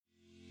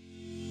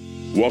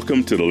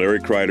Welcome to the Larry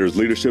Kreider's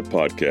Leadership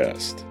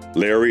Podcast.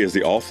 Larry is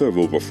the author of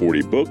over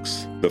 40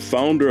 books, the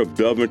founder of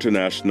Dove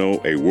International,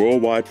 a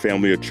worldwide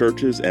family of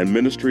churches and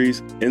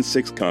ministries in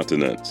 6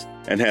 continents,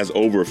 and has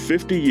over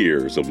 50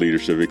 years of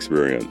leadership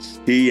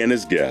experience. He and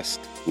his guests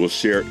will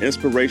share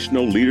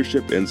inspirational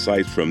leadership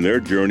insights from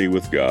their journey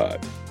with God.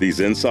 These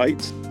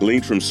insights,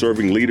 gleaned from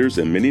serving leaders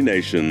in many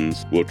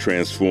nations, will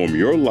transform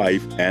your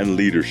life and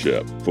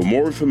leadership. For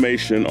more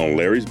information on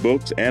Larry's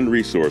books and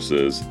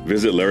resources,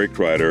 visit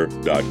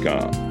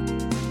LarryKreider.com.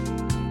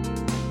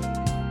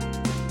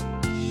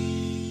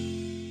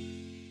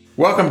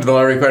 Welcome to the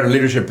Larry Kreider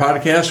Leadership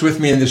Podcast. With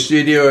me in the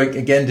studio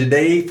again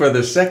today for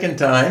the second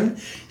time,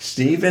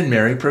 Steve and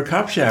Mary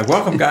Prokopchak.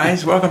 Welcome,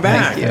 guys. Welcome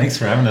back. Thanks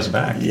for having us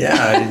back.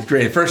 Yeah, it's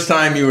great. First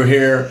time you were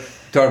here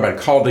talking about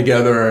Called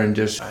Together and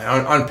just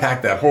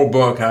unpack that whole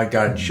book, how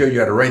God showed you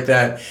how to write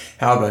that,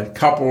 how the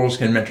couples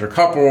can mentor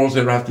couples. They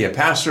don't have to be a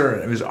pastor.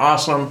 It was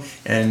awesome.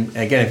 And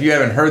again, if you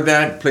haven't heard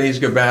that, please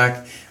go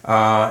back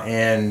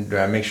and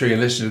make sure you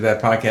listen to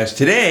that podcast.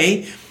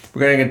 Today,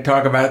 we're going to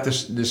talk about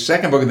the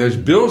second book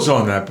that builds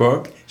on that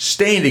book,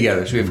 Staying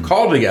Together. So we have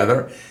Called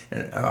Together.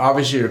 And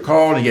obviously, you're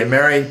called, you get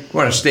married, you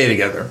want to stay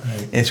together.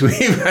 Right. And so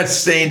we've got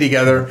Staying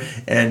Together.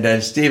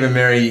 And Steve and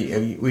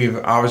Mary, we've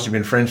obviously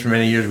been friends for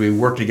many years. We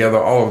worked together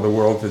all over the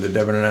world through the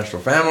Dove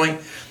International family.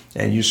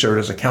 And you served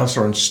as a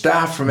counselor and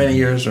staff for many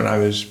years when I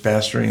was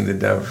pastoring the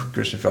Dove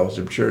Christian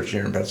Fellowship Church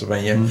here in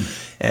Pennsylvania.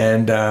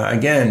 And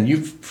again,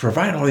 you've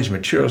provided all these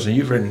materials, and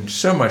you've written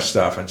so much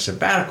stuff on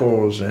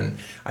sabbaticals and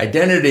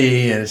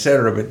identity and et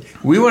cetera. But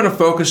we want to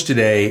focus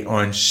today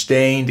on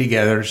Staying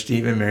Together,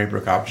 Steve and Mary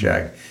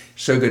Prokopchak.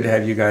 So good to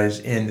have you guys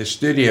in the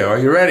studio. Are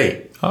you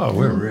ready? Oh,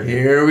 we're ready.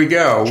 Here we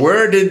go.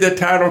 Where did the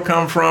title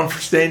come from for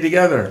Staying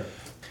Together?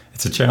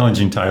 It's a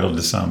challenging title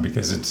to some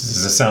because it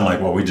does sound like,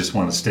 well, we just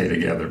want to stay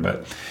together.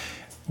 But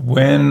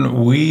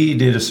when we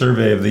did a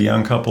survey of the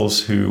young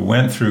couples who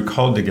went through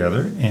Called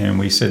Together, and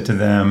we said to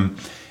them,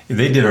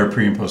 they did our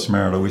pre and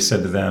post-marital, we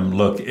said to them,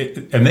 look,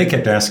 and they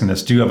kept asking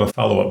us, do you have a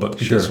follow-up book?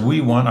 Because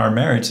we want our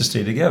marriage to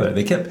stay together.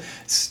 They kept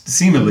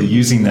seemingly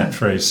using that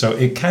phrase. So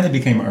it kind of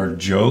became our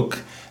joke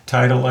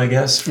title, I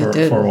guess, for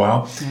a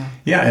while.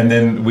 Yeah, and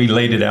then we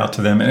laid it out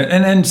to them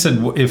and then said,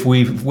 if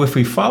we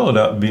followed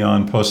up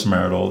beyond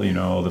post-marital,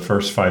 the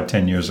first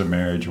 5-10 years of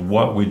marriage,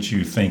 what would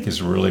you think is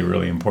really,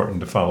 really important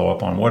to follow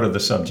up on? What are the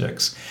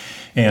subjects?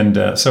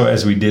 And so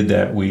as we did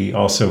that, we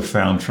also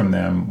found from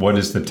them what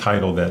is the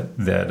title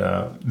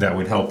that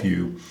would help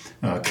you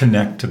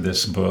connect to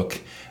this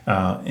book.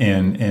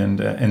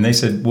 And they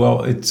said,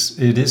 well, it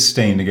is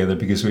Staying Together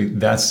because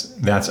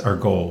that's our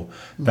goal.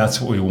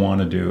 That's what we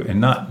want to do, and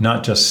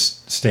not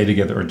just stay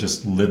together or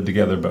just live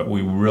together, but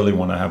we really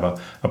want to have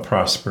a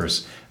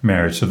prosperous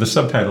marriage. So the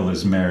subtitle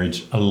is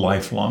Marriage, a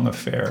Lifelong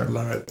Affair.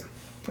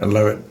 I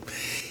love it.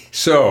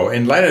 So,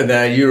 in light of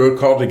that, you were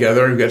Called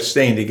Together, you got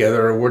Staying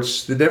Together.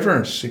 What's the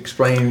difference?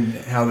 Explain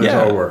how this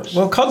all works.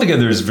 Well, Called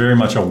Together is very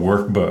much a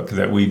workbook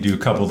that we do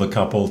couple to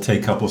couple,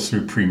 take couples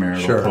through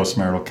premarital,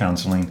 postmarital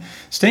counseling.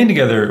 Staying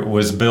Together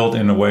was built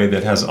in a way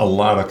that has a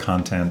lot of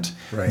content,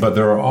 but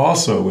there are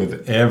also,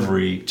 with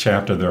every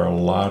chapter, there are a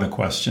lot of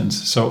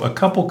questions. So a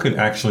couple could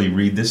actually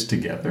read this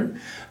together.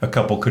 A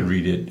couple could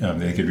read it,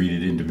 they could read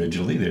it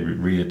individually, they would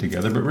read it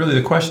together, but really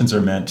the questions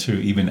are meant to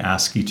even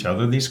ask each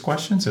other these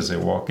questions as they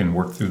walk and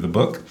work through the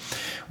book.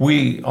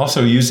 We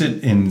also use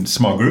it in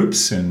small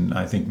groups, and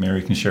I think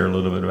Mary can share a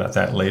little bit about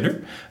that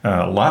later.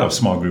 A lot of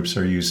small groups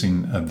are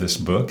using this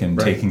book and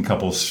taking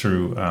couples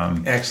through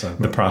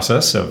the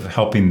process of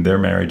helping their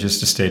marriages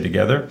to stay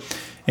together.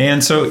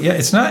 And so,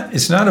 it's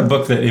not a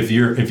book that if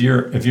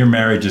your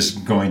marriage is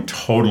going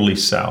totally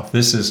south.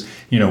 This is,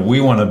 we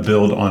want to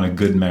build on a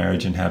good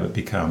marriage and have it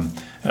become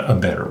a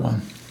better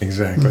one.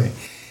 Exactly.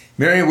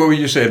 Mary, what would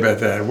you say about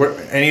that?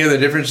 Any other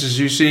differences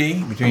you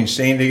see between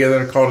Staying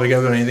Together, Called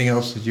Together, and anything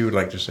else that you would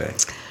like to say?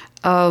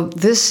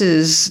 This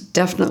is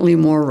definitely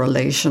more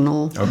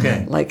relational.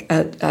 Okay. Like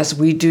as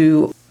we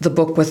do the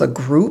book with a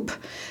group,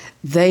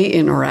 they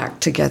interact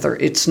together.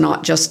 It's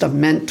not just a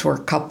mentor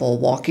couple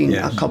walking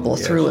a couple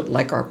through it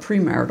like our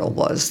premarital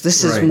was.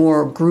 This is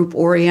more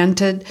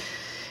group-oriented,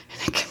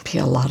 and it can be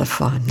a lot of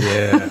fun.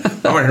 Yeah.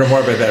 I want to hear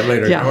more about that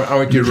later. I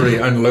want you to really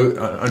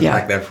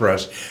unpack that for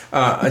us.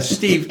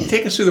 Steve,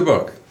 take us through the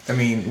book. I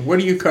mean, what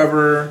do you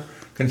cover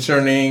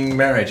concerning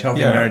marriage,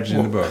 healthy marriage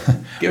in the book?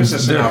 Give us a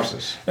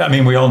synopsis.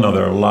 We all know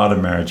there are a lot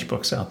of marriage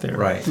books out there.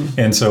 Right.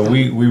 And so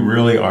we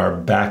really are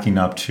backing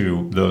up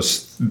to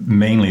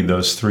mainly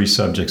those 3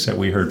 subjects that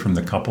we heard from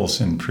the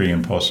couples in pre-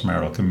 and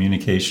post-marital: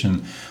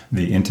 communication,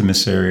 the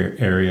intimacy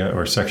area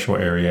or sexual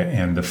area,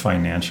 and the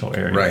financial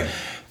area. Right.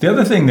 The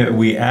other thing that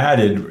we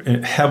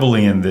added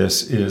heavily in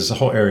this is the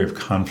whole area of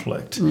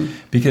conflict,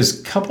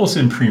 because couples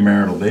in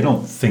premarital, they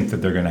don't think that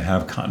they're going to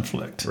have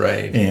conflict.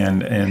 Right.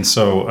 And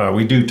so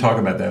we do talk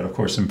about that, of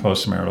course, in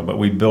postmarital, but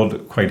we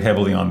build quite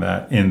heavily on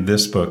that in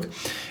this book.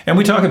 And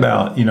we talk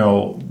about,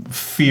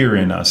 fear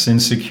in us,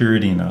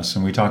 insecurity in us,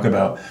 and we talk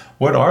about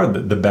what are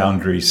the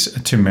boundaries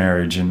to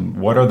marriage and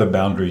what are the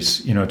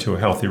boundaries, to a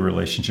healthy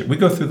relationship. We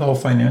go through the whole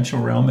financial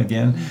realm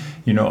again.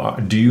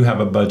 Do you have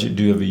a budget?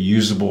 Do you have a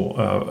usable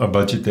a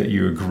budget that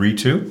you agree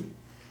to?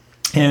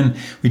 And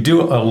we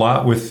do a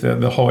lot with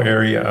the whole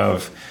area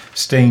of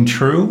staying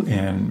true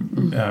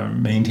and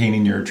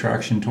maintaining your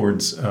attraction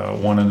towards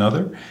one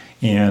another.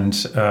 And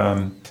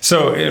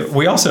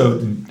we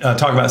also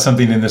talk about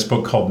something in this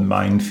book called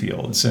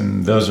minefields,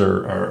 and those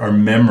are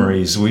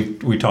memories.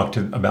 We talked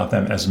about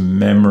them as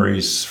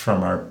memories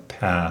from our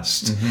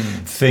past,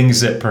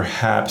 things that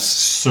perhaps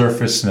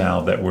surface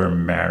now that we're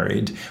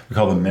married. We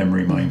call them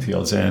memory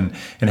minefields,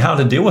 and how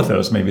to deal with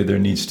those. Maybe there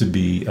needs to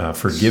be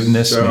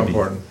forgiveness. So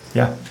important.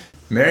 Yeah.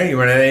 Mary, you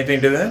want to add anything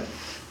to that?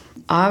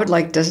 I would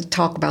like to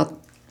talk about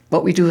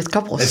what we do with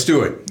couples. Let's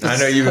do it. I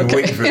know you've been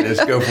waiting for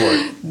this. Go for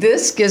it.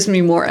 This gives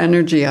me more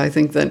energy, I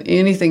think, than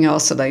anything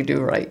else that I do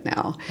right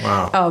now.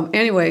 Wow.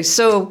 Anyway,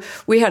 so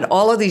we had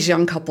all of these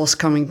young couples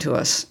coming to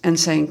us and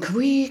saying, could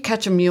we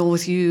catch a meal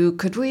with you?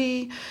 Could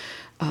we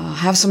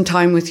have some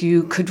time with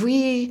you? Could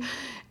we?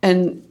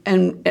 And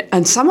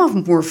some of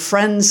them were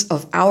friends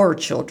of our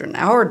children,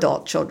 our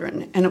adult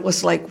children. And it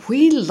was like,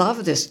 we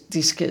love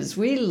these kids.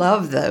 We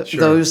love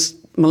those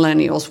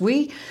millennials.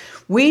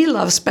 We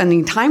love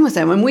spending time with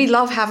them, and we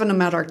love having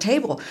them at our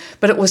table.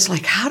 But it was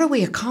like, how do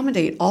we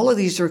accommodate all of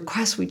these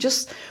requests? We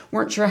just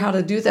weren't sure how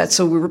to do that.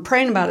 So we were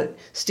praying about it.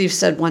 Steve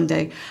said one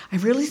day, I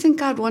really think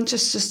God wants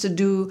us just to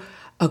do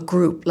a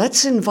group.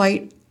 Let's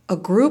invite a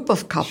group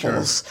of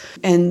couples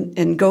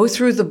and go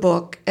through the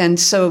book. And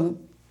so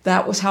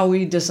that was how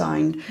we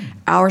designed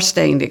our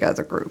Staying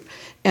Together group.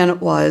 And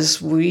it was,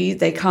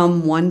 they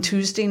come one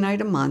Tuesday night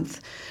a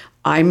month.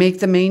 I make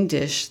the main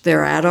dish.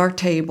 They're at our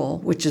table,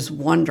 which is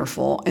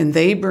wonderful. And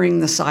they bring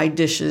the side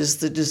dishes,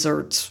 the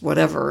desserts,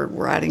 whatever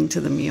we're adding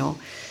to the meal.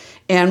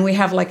 And we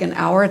have like an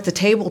hour at the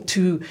table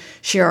to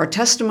share our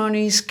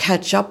testimonies,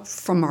 catch up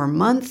from our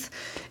month,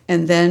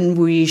 and then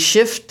we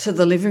shift to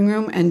the living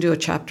room and do a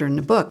chapter in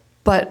the book.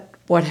 But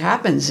what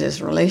happens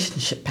is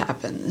relationship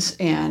happens,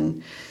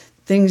 and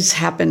things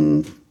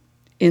happen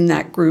in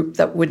that group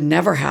that would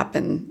never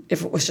happen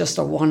if it was just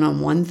a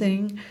one-on-one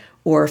thing,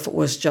 or if it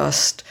was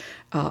just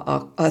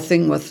a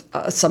thing with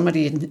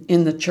somebody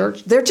in the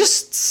church. They're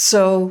just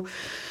so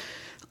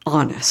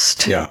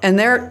honest. Yeah. And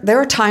there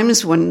are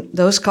times when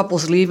those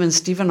couples leave and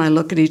Steve and I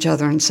look at each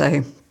other and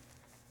say,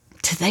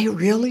 did they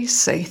really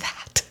say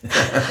that?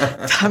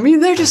 I mean,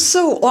 they're just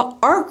so,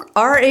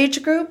 our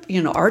age group,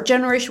 our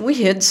generation, we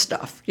hid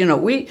stuff.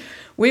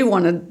 We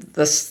wanted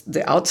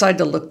the outside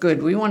to look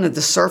good. We wanted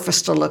the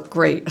surface to look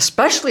great,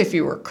 especially if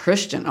you were a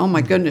Christian. Oh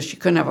my goodness, you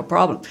couldn't have a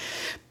problem.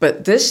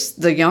 But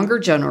the younger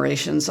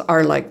generations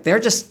are like, they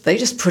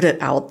just put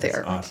it out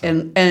there.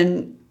 Awesome.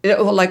 And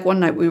like one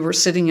night we were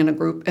sitting in a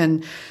group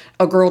and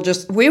a girl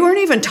we weren't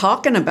even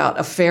talking about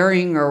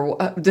affairing,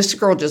 or this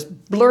girl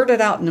just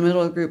blurted out in the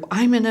middle of the group,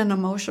 I'm in an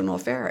emotional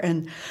affair.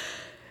 And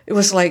it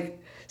was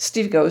like,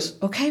 Steve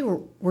goes, okay,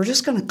 we're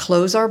just going to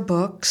close our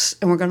books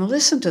and we're going to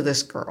listen to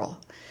this girl.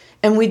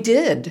 And we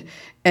did.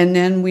 And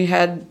then we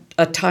had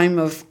a time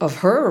of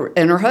her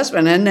and her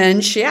husband. And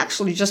then she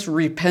actually just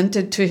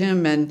repented to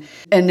him. And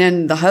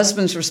then the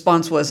husband's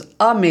response was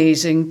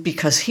amazing,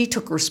 because he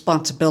took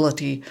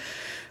responsibility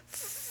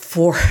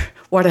for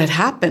what had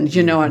happened,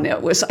 and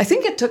it was, I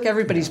think it took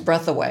everybody's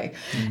breath away.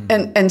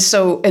 And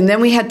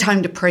then we had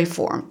time to pray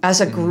for him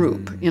as a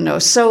group,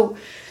 So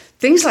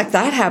things like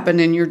that happen,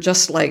 and you're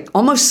just like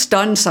almost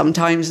stunned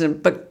sometimes.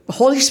 But the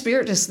Holy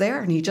Spirit is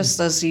there, and he just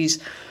does these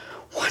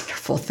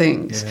wonderful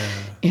things.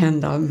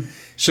 Yeah. And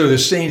so the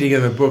Staying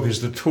Together book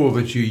is the tool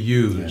that you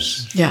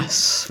use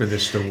yes. for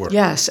this to work.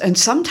 Yes, and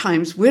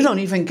sometimes we don't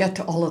even get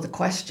to all of the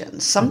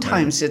questions.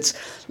 Sometimes it's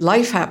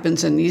life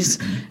happens, and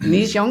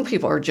these young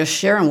people are just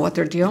sharing what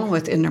they're dealing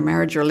with in their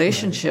marriage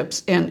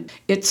relationships. Right. And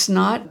it's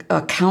not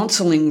a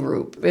counseling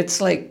group.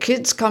 It's like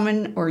kids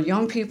coming or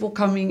young people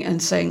coming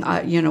and saying,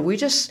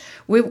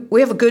 we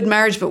have a good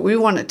marriage, but we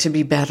want it to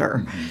be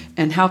better. Mm-hmm.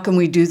 And how can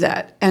we do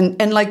that?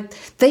 And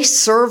like they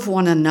serve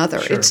one another.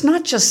 Sure. It's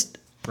not just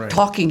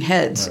talking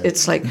heads. Right.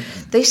 It's like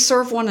they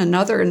serve one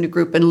another in the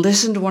group and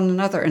listen to one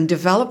another and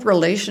develop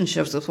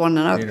relationships with one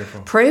another.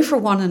 Beautiful. Pray for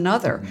one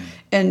another.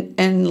 Mm-hmm.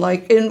 And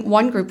like in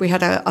one group, we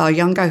had a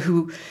young guy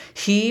who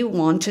he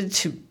wanted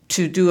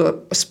to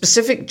do a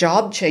specific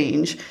job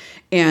change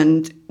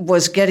and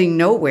was getting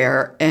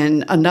nowhere.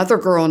 And another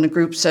girl in the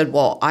group said,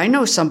 well, I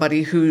know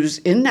somebody who's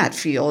in that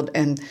field,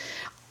 and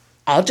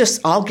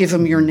I'll give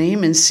him your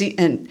name and see.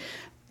 And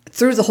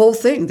through the whole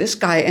thing, this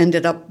guy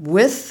ended up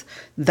with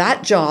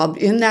that job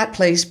in that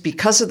place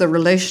because of the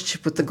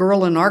relationship with the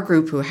girl in our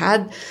group who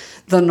had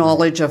the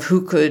knowledge of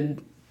who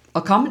could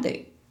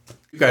accommodate.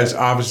 You guys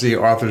obviously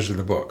are authors of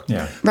the book.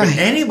 Yeah. But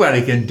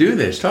anybody can do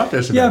this. Talk to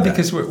us about that. Yeah,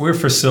 because we're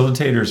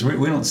facilitators.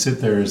 We don't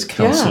sit there as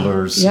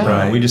counselors.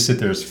 Yeah. We just sit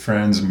there as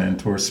friends,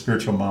 mentors,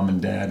 spiritual mom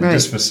and dad, and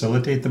just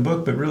facilitate the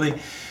book. But really,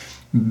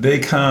 they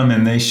come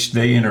and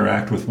they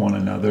interact with one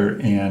another,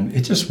 and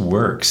it just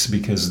works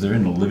because they're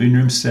in a living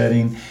room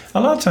setting. A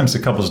lot of times the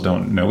couples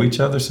don't know each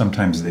other.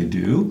 Sometimes they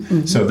do.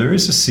 Mm-hmm. So there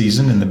is a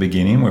season in the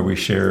beginning where we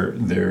share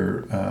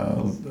their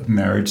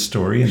marriage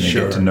story, and they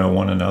get to know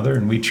one another,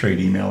 and we trade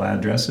email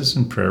addresses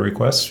and prayer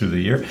requests through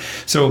the year.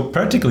 So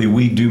practically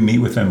we do meet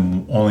with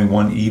them only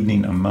one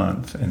evening a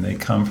month, and they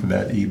come for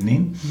that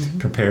evening,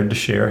 prepared to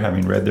share,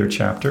 having read their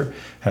chapter,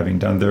 having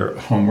done their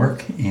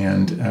homework,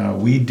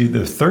 and we do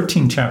the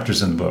 13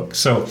 chapters in the book.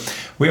 So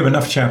we have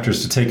enough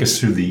chapters to take us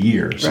through the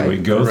year. So we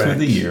go through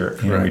the year,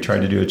 and we try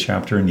to do a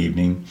chapter an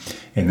evening,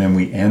 and then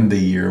we end the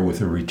year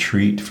with a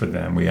retreat for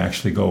them. We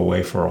actually go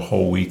away for a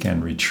whole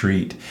weekend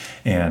retreat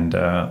and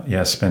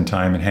spend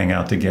time and hang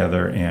out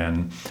together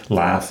and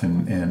laugh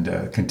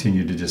and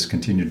continue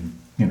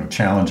to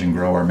challenge and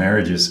grow our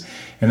marriages.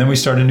 And then we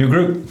start a new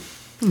group.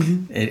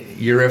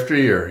 Mm-hmm. Year after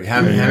year.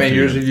 How many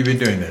years have you been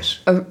doing this?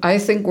 I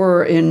think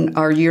we're in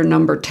our year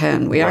number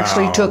 10. We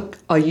actually took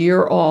a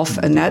year off,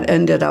 and that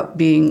ended up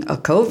being a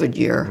COVID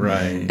year.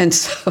 Right. And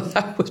so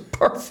that was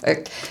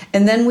perfect.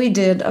 And then we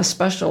did a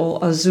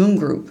Zoom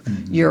group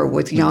year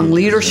with young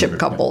leadership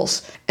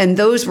couples. And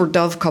those were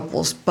Dove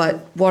couples.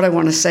 But what I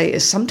want to say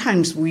is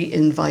sometimes we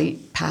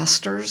invite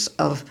pastors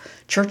of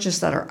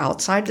churches that are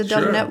outside the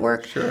Dove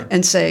Network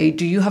and say,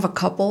 do you have a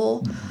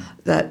couple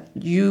that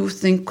you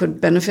think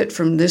could benefit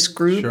from this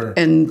group? Sure.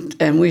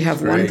 And we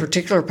have one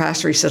particular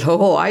pastor, he said,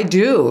 oh, I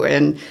do.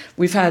 And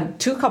we've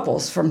had 2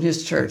 couples from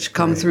his church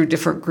come through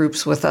different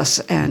groups with us.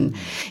 And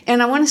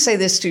I want to say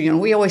this too,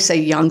 we always say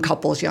young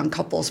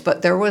couples,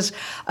 but there was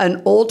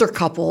an older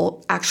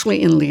couple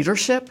actually in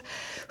leadership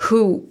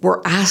who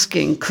were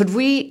asking,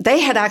 they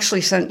had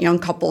actually sent young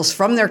couples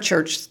from their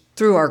church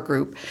through our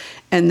group.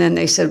 And then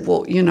they said,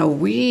 well,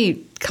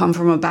 we come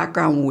from a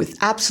background with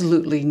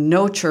absolutely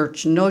no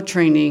church, no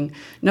training,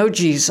 no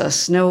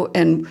Jesus,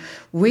 and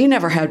we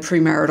never had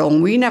premarital,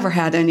 and we never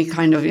had any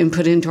kind of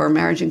input into our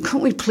marriage. And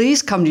couldn't we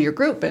please come to your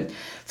group? And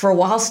for a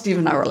while, Steve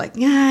and I were like,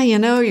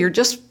 you're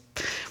just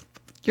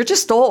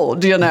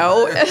old, Too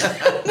old.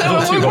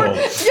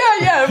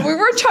 We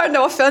weren't trying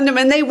to offend them,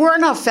 and they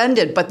weren't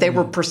offended, but they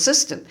were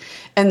persistent.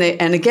 And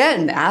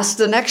again asked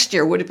the next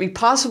year, would it be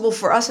possible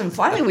for us? And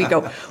finally we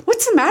go,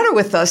 what's the matter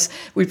with us?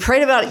 We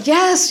prayed about it.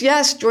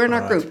 Yes, join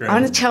our group. I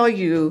want to tell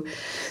you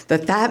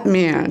that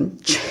man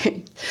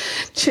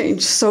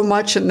changed so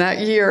much in that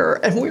year.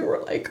 And we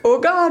were like, oh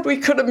God, we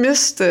could have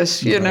missed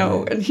this,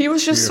 And he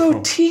was just so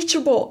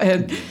teachable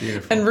and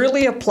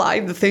really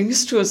applied the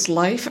things to his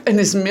life and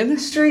his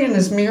ministry and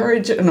his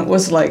marriage. And it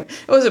was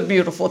a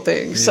beautiful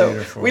thing.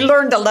 So we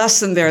learned a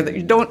lesson there that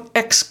you don't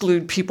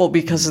exclude people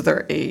because of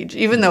their age,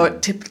 even though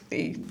it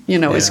typically,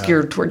 is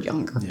geared toward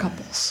younger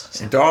couples.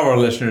 So. And to all of our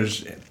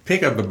listeners,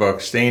 pick up the book,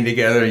 Staying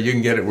Together. You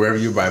can get it wherever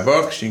you buy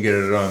books. You can get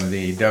it on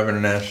the Dove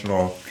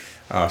International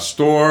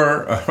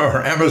store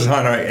or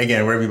Amazon, or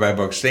again, wherever you buy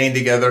books, Staying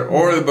Together,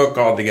 or the book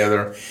Called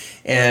Together.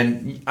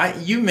 And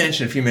you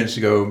mentioned a few minutes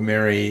ago,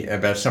 Mary,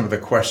 about some of the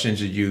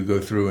questions that you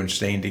go through in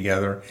Staying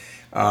Together.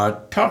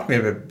 Talk to me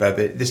about that.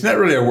 It's not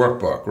really a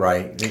workbook,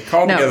 right?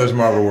 Called Together is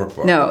more of a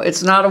workbook. No,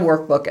 it's not a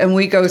workbook. And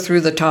we go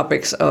through the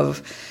topics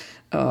of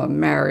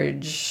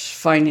marriage,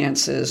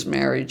 finances,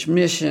 marriage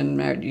mission,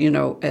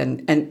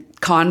 and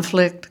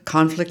conflict.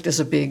 Conflict is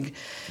a big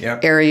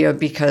area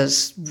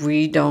because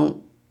we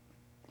don't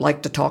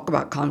like to talk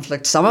about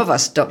conflict. Some of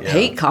us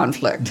hate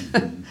conflict.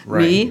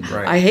 Me,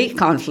 I hate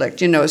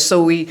conflict,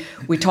 so we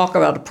talk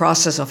about the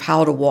process of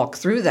how to walk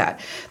through that.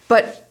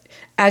 But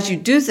as you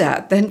do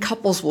that, then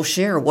couples will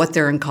share what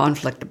they're in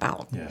conflict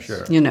about,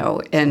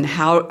 and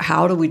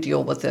how do we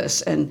deal with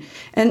this? And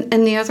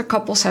the other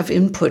couples have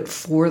input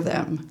for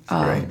them.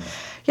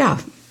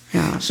 Yeah.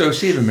 So,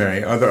 Steve and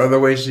Mary, are there other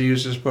ways to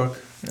use this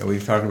book?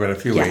 We've talked about a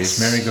few ways.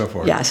 Mary, go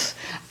for it. Yes.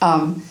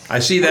 I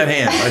see that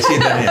hand.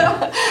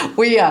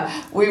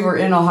 We were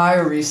in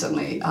Ohio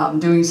recently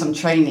doing some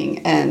training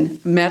and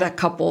met a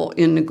couple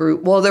in the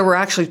group. Well, there were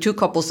actually 2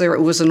 couples there.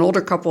 It was an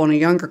older couple and a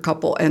younger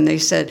couple, and they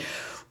said,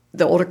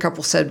 the older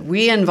couple said,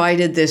 we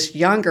invited this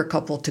younger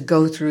couple to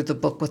go through the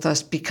book with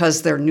us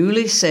because they're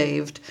newly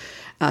saved,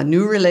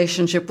 new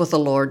relationship with the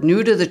Lord,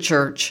 new to the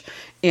church.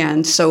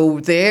 And so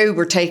they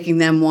were taking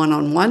them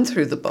one-on-one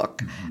through the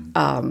book,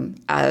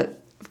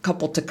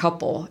 couple to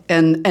couple.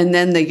 And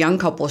then the young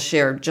couple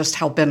shared just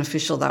how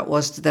beneficial that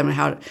was to them and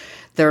how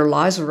their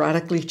lives were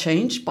radically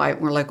changed by it.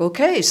 And we're like,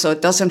 okay, so it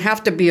doesn't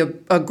have to be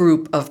a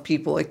group of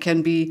people. It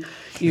can be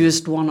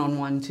used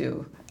one-on-one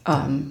too,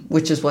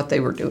 which is what they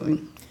were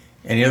doing.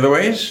 Any other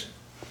ways?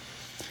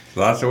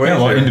 Lots of ways. Yeah,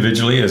 well,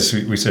 individually, as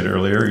we said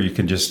earlier, you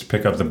can just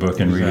pick up the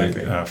book and read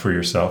it for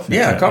yourself.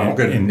 Yeah, a couple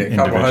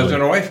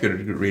husband and wife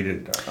could read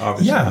it,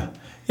 obviously.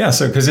 Yeah.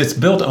 So because it's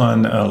built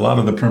on a lot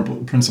of the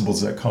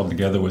principles that Called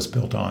Together was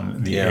built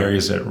on, the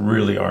areas that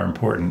really are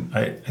important.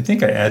 I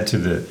think I add to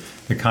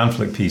the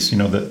conflict piece,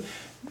 that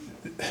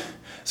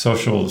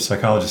social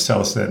psychologists tell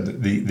us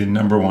that the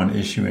number one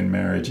issue in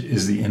marriage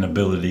is the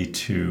inability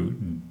to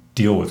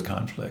deal with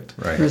conflict.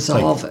 Right.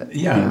 Resolve it.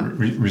 Yeah,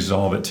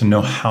 resolve it, to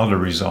know how to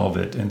resolve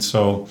it. And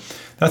so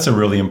that's a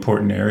really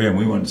important area, and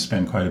we want to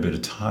spend quite a bit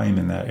of time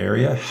in that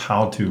area,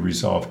 how to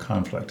resolve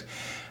conflict.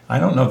 I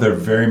don't know if there are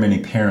very many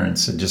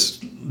parents that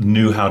just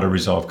knew how to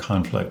resolve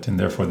conflict, and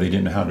therefore they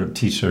didn't know how to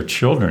teach their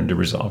children to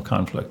resolve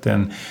conflict.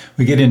 Then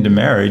we get into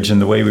marriage, and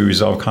the way we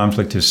resolve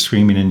conflict is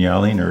screaming and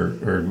yelling, or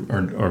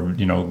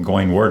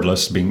going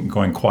wordless,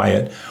 going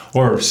quiet,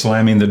 or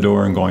slamming the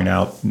door and going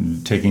out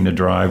and taking a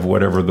drive,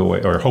 whatever the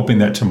way, or hoping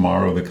that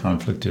tomorrow the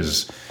conflict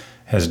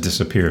has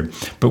disappeared.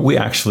 But we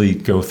actually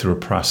go through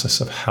a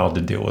process of how to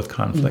deal with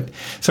conflict.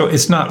 So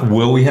it's not,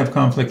 will we have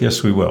conflict?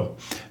 Yes, we will.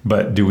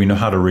 But do we know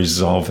how to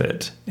resolve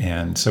it?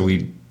 And so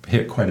we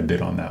hit quite a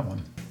bit on that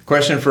one.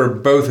 Question for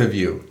both of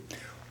you.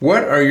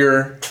 What are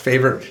your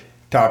favorite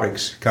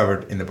topics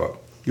covered in the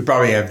book? You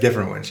probably have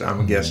different ones,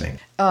 I'm guessing.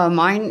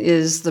 Mine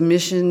is the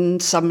mission,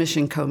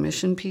 submission,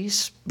 commission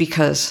piece,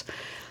 because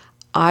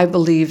I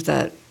believe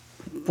that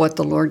what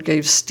the Lord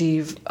gave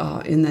Steve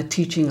in the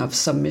teaching of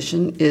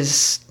submission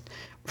is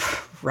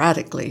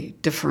radically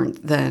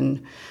different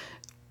than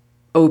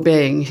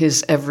obeying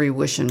his every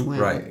wish and whim.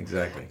 Right,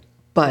 exactly.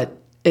 But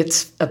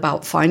it's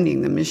about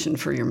finding the mission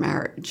for your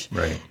marriage.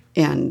 Right.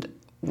 And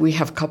we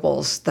have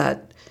couples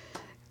that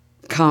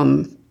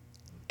come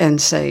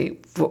and say,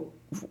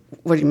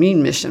 what do you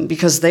mean mission?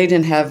 Because they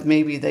didn't have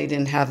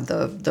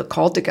the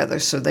call together,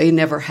 so they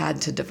never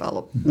had to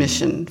develop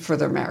mission for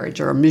their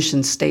marriage or a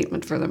mission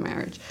statement for their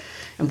marriage.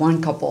 And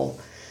one couple,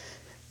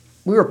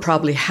 we were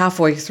probably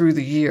halfway through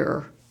the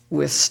year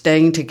with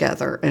staying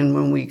together, and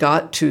when we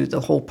got to the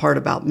whole part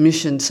about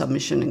mission,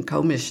 submission, and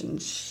commission,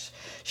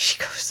 she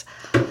goes,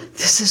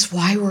 this is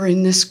why we're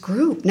in this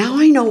group. Now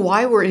I know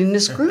why we're in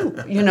this group.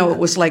 It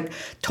was like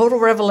total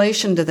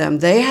revelation to them.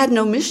 They had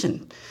no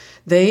mission.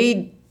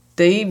 They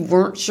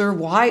weren't sure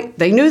why.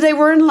 They knew they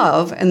were in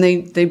love, and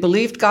they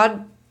believed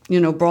God,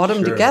 brought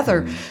them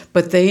together,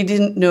 but they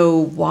didn't know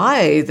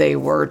why they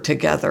were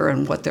together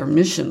and what their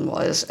mission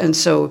was. And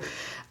so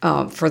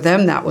for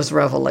them, that was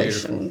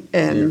revelation.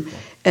 Beautiful.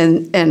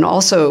 And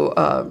also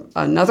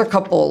another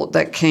couple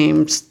that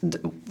came,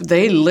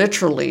 they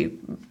literally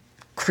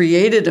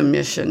created a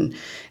mission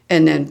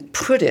and then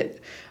put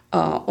it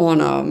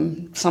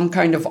on some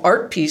kind of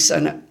art piece,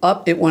 and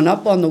it went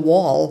up on the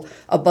wall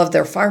above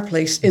their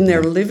fireplace in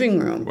their living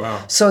room.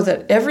 Wow. So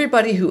that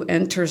everybody who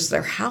enters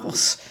their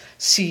house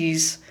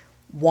sees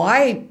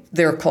why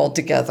they're called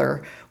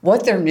together,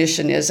 what their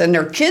mission is, and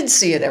their kids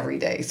see it every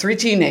day. 3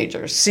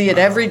 teenagers see it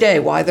every day,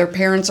 why their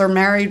parents are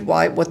married,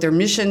 what their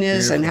mission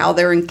is, and how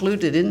they're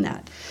included in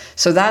that.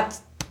 So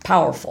that's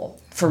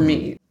powerful for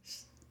me.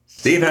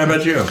 Steve, how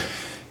about you?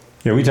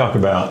 Yeah, we talk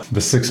about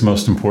the 6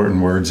 most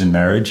important words in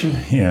marriage,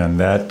 and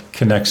that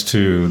connects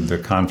to the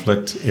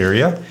conflict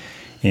area.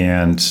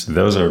 And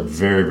those are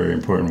very, very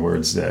important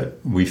words that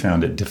we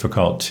found it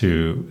difficult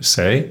to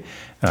say.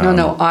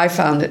 No, I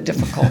found it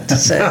difficult to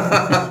say.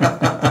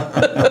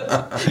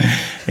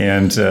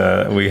 And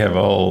we have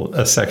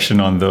a section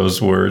on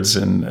those words,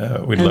 and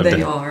we'd love to. And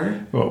they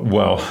are?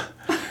 Well,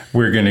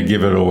 we're going to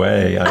give it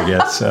away, I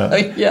guess.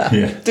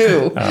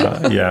 Do.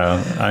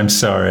 I'm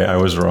sorry, I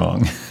was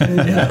wrong.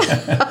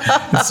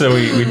 So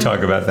we talk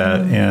about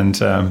that, and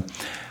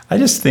I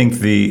just think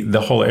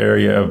the whole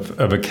area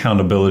of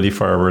accountability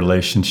for our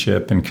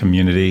relationship and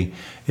community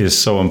is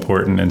so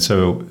important. And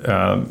so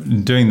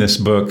doing this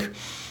book,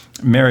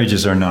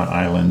 marriages are not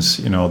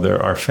islands.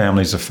 Our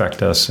families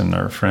affect us and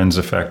our friends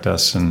affect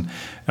us, and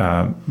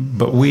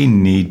but we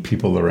need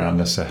people around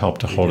us to help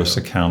to hold us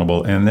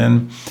accountable. And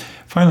then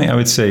finally, I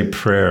would say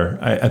prayer.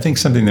 I think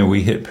something that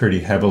we hit pretty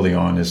heavily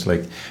on is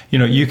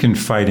you can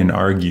fight and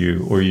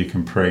argue, or you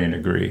can pray and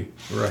agree.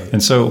 Right.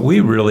 And so we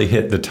really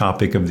hit the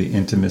topic of the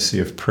intimacy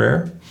of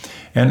prayer.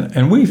 And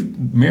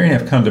Mary and I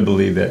have come to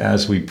believe that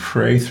as we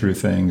pray through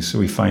things,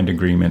 we find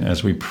agreement.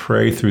 As we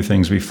pray through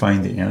things, we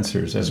find the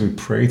answers. As we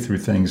pray through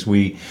things,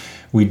 we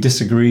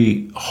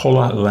disagree a whole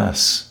lot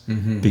less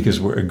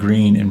because we're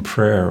agreeing in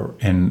prayer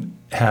and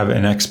have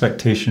an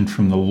expectation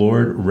from the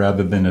Lord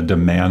rather than a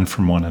demand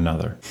from one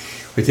another.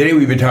 But today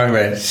we've been talking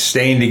about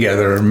staying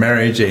together,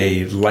 marriage,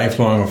 a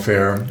lifelong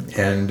affair.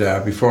 And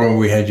before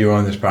we had you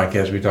on this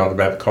podcast, we talked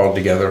about Called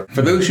Together.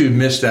 For those who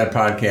missed that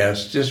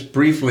podcast, just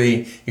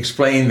briefly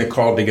explain the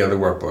Called Together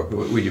workbook.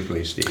 Would you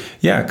please, Steve?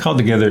 Yeah, Called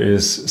Together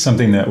is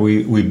something that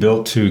we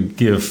built to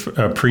give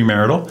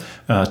premarital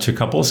to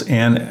couples.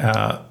 And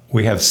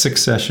we have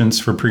 6 sessions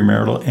for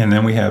premarital, and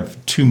then we have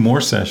 2 more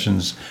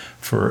sessions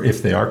for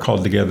if they are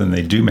called together and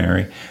they do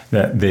marry,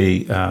 that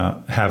they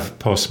have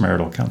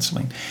postmarital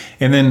counseling.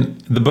 And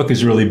then the book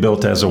is really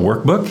built as a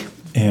workbook.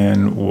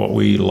 And what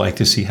we like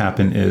to see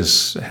happen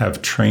is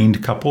have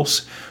trained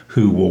couples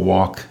who will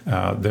walk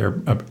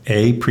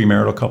a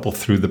premarital couple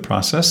through the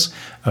process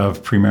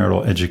of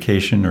premarital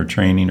education or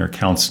training or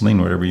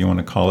counseling, whatever you want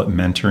to call it.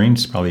 Mentoring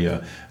is probably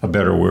a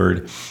better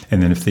word.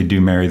 And then if they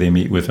do marry, they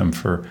meet with them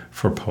for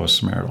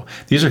postmarital.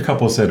 These are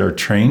couples that are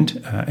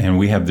trained, and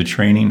we have the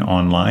training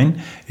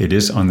online. It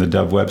is on the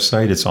Dove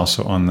website. It's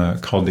also on the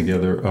Called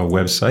Together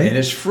website. And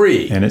it's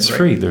free. And it's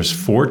free. There's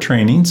 4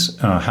 trainings,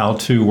 how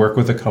to work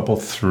with a couple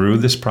through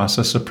this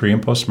process of pre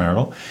and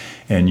postmarital.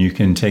 And you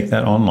can take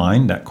that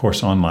online, that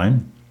course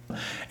online.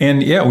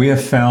 And yeah, we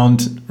have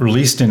found, at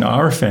least in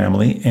our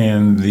family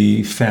and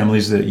the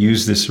families that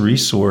use this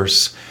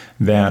resource,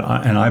 that,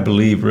 and I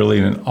believe really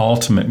an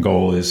ultimate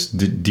goal is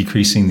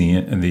decreasing the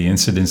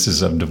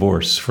incidences of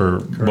divorce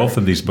for both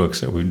of these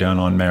books that we've done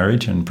on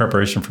marriage and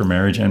preparation for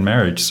marriage and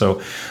marriage. So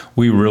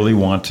we really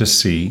want to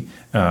see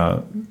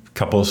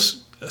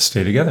couples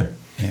stay together.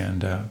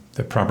 And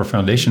the proper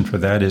foundation for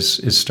that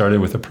is started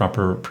with a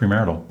proper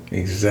premarital.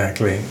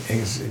 Exactly.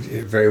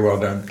 Very well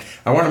done.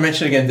 I want to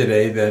mention again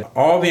today that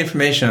all the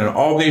information on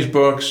all these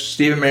books,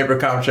 Stephen May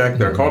Prokopchak,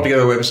 their Called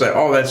Together website,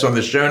 all that's on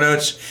the show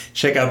notes.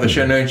 Check out the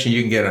show notes, and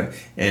you can get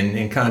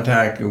in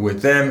contact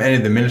with them, any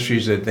of the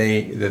ministries that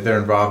they're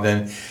involved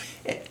in.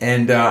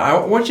 And I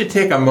want you to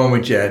take a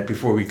moment yet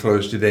before we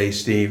close today,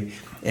 Steve,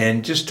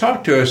 and just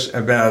talk to us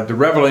about the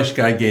revelation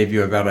God gave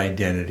you about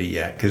identity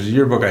yet, because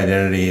your book,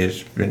 Identity,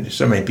 has been,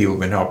 so many people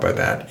have been helped by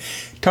that.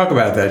 Talk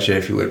about that, Jay,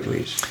 if you would,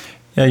 please.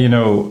 Yeah,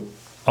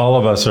 all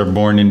of us are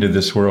born into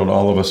this world.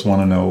 All of us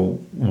want to know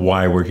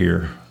why we're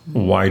here.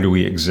 Why do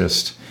we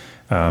exist?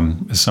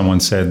 As someone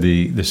said,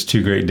 there's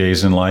 2 great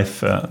days in life,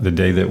 the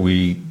day that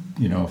we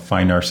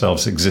find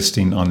ourselves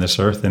existing on this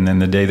earth, and then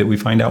the day that we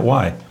find out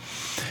why.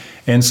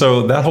 And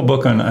so that whole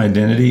book on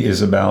identity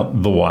is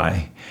about the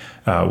why.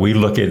 We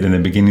look at, in the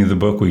beginning of the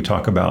book, we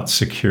talk about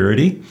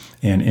security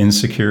and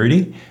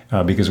insecurity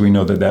because we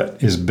know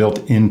that is built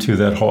into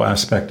that whole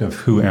aspect of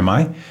who am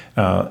I.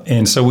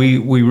 And so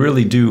we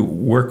really do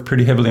work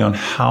pretty heavily on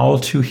how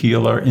to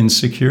heal our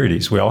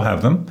insecurities. We all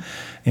have them.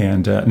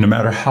 And no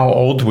matter how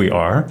old we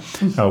are,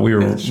 we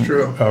were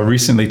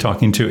recently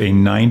talking to a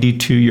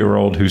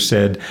 92-year-old who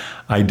said,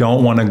 I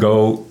don't want to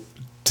go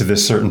to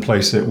this certain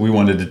place that we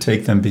wanted to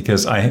take them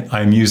because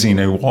I'm using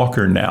a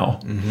walker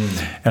now.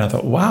 Mm-hmm. And I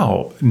thought,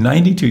 wow,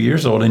 92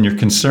 years old, and you're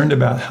concerned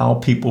about how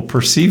people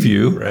perceive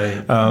you,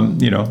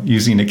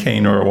 using a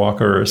cane or a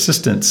walker or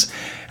assistance.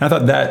 And I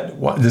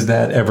thought, does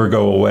that ever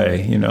go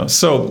away?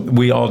 So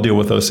we all deal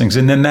with those things.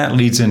 And then that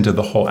leads into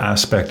the whole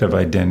aspect of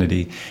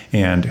identity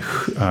and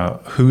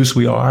whose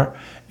we are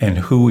and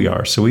who we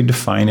are. So we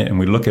define it, and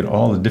we look at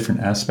all the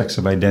different aspects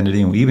of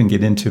identity, and we even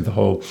get into the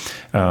whole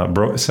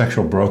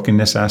sexual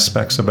brokenness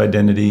aspects of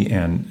identity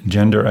and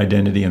gender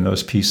identity and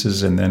those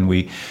pieces. And then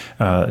we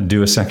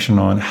do a section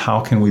on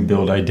how can we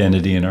build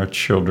identity in our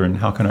children?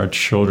 How can our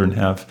children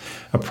have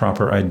a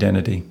proper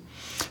identity?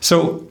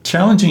 So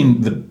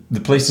challenging the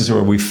places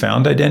where we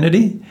found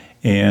identity,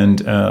 and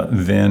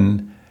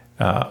then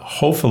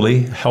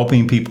hopefully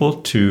helping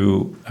people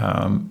to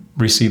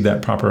receive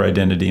that proper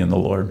identity in the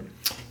Lord.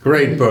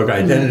 Great book,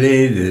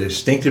 Identity, The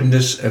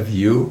Distinctiveness of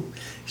You.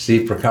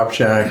 Steve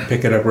Prokopchak.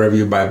 Pick it up wherever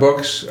you buy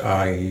books.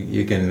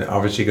 You can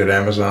obviously go to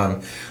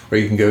Amazon, or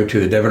you can go to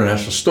the Denver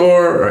International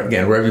Store, or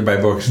again, wherever you buy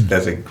books.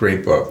 That's a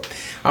great book.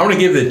 I want to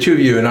give the 2 of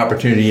you an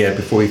opportunity yet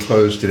before we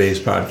close today's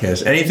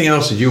podcast. Anything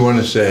else that you want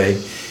to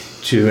say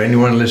to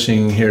anyone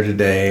listening here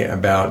today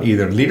about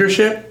either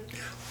leadership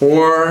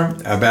or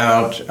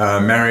about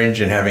marriage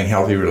and having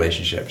healthy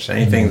relationships?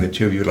 Anything the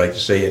 2 of you would like to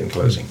say in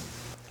closing?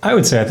 I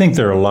would say I think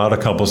there are a lot of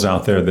couples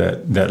out there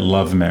that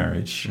love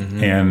marriage,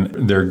 and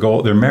they're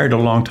married a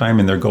long time,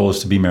 and their goal is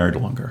to be married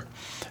longer.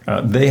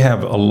 They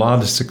have a lot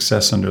of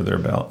success under their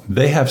belt.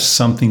 They have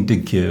something to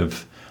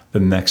give the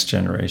next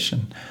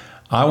generation.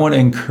 I want to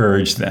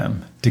encourage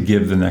them to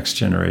give the next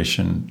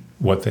generation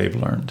what they've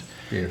learned.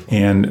 Beautiful.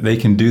 And they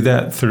can do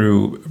that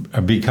through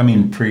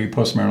becoming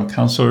postmarital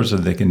counselors, or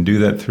they can do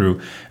that through,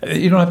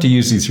 you don't have to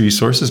use these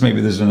resources. Maybe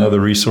there's another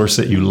resource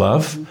that you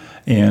love,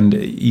 and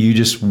you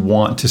just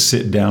want to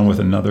sit down with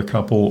another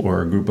couple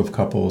or a group of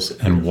couples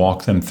and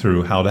walk them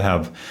through how to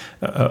have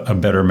a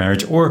better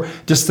marriage, or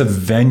just the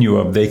venue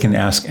of they can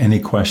ask any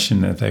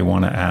question that they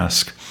want to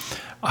ask.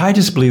 I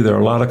just believe there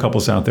are a lot of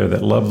couples out there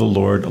that love the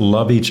Lord,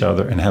 love each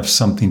other, and have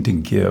something to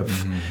give.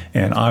 Mm-hmm.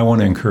 And I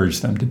want to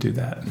encourage them to do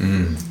that.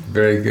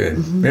 Very good.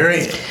 Mm-hmm. Mary,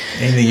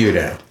 anything you'd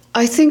add?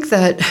 I think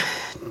that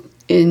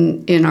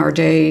in our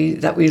day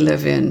that we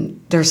live in,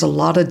 there's a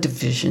lot of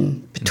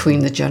division between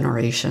the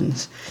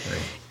generations,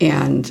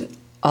 and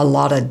a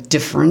lot of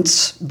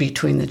difference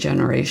between the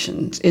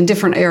generations in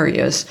different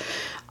areas.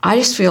 I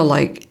just feel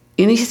like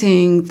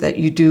anything that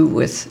you do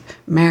with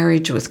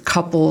marriage, with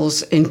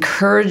couples,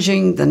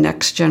 encouraging the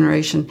next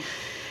generation,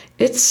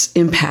 it's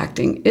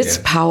impacting, it's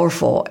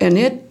powerful, and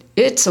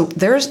it's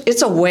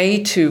a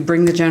way to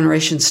bring the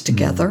generations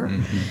together,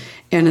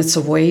 and it's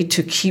a way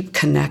to keep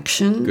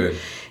connection. Good.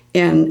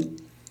 And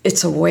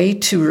it's a way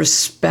to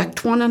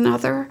respect one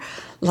another.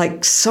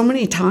 Like so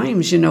many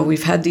times,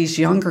 we've had these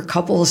younger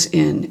couples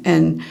in,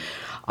 and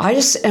I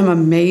just am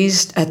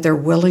amazed at their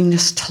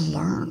willingness to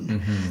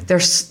learn.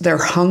 They're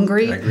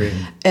hungry. I agree.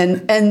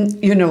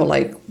 And you know,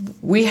 like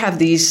we have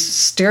these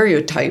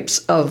stereotypes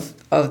of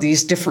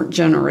these different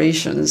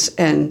generations,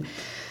 and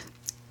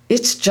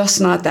it's just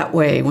not that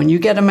way. When you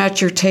get them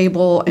at your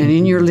table and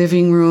in your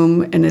living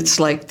room, and it's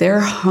like they're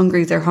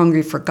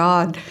hungry for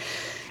God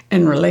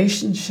and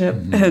relationship.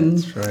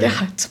 And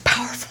yeah, it's a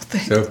powerful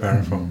thing. So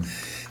powerful.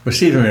 Well,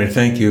 Steve and Mary,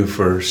 thank you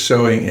for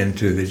sowing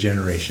into the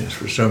generations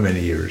for so many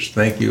years.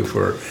 Thank you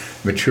for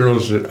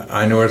materials that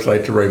I know what it's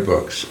like to write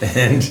books.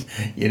 And,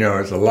 you know,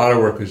 there's a lot of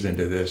work goes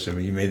into this. I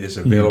mean, you made this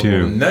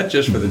available not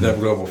just for the Dove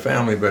Global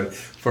family, but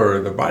for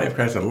the body of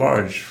Christ at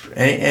large,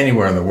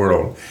 anywhere in the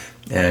world.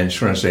 And I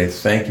just want to say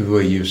thank you for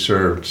what you've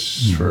served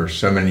for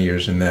so many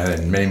years in that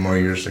and many more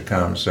years to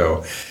come.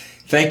 So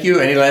thank you.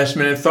 Any last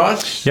minute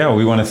thoughts? Yeah,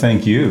 we want to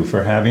thank you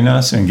for having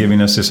us and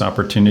giving us this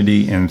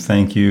opportunity. And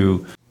thank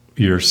you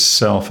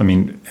yourself, I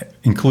mean,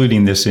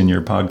 including this in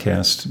your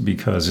podcast,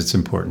 because it's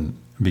important,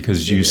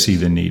 because you see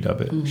the need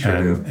of it.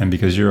 And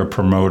because you're a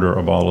promoter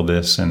of all of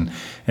this and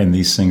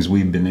these things,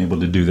 we've been able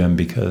to do them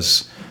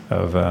because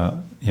of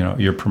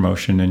your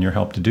promotion and your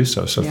help to do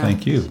so. So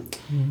thank you.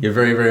 You're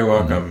very, very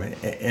welcome.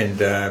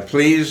 And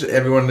please,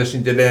 everyone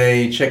listening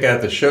today, check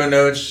out the show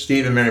notes,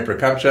 Steve and Mary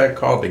Prokopchak,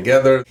 Called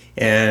Together.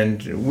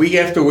 And week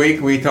after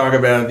week, we talk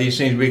about these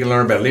things we can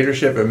learn about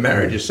leadership, and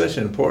marriage is such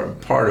an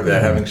important part of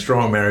that, having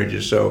strong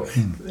marriages. So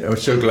I'm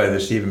so glad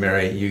that Steve and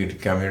Mary, you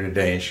could come here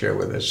today and share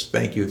with us.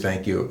 Thank you,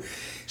 thank you.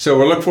 So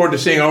we'll look forward to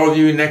seeing all of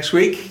you next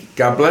week.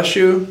 God bless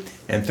you.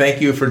 And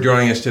thank you for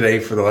joining us today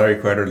for the Larry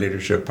Kreider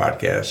Leadership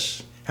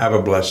Podcast. Have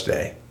a blessed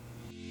day.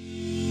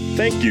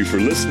 Thank you for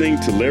listening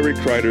to Larry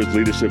Kreider's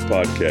Leadership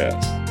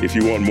Podcast. If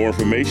you want more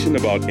information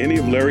about any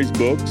of Larry's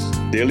books,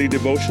 daily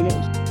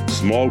devotionals,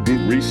 small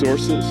group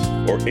resources,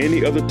 or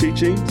any other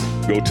teachings,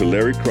 go to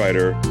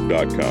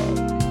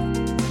LarryKreider.com.